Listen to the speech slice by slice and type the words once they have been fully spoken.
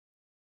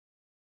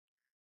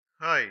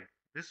Hi,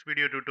 this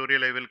video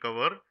tutorial I will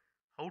cover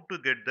how to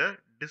get the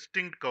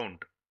distinct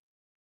count.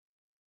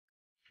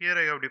 Here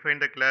I have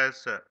defined the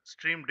class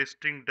stream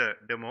distinct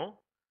demo.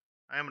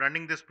 I am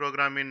running this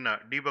program in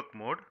debug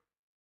mode.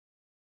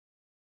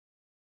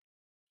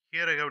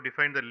 Here I have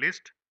defined the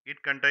list.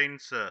 It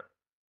contains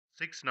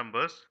 6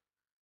 numbers.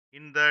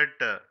 In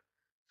that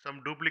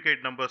some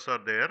duplicate numbers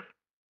are there.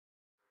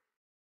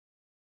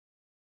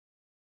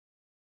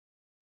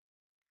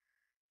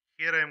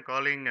 Here I am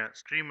calling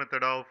stream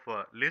method of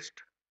list.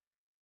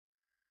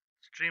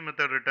 Stream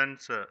method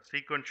returns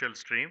sequential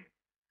stream.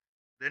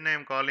 Then I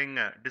am calling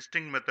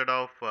distinct method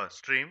of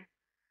stream.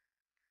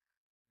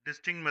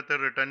 Distinct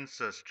method returns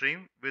a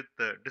stream with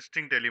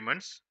distinct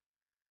elements.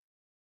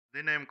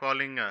 Then I am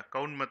calling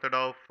count method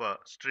of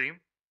stream.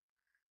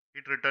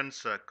 It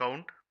returns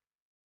count.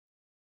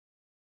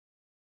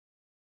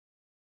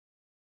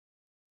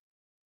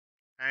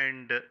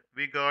 And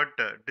we got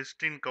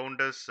distinct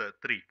count as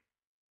 3.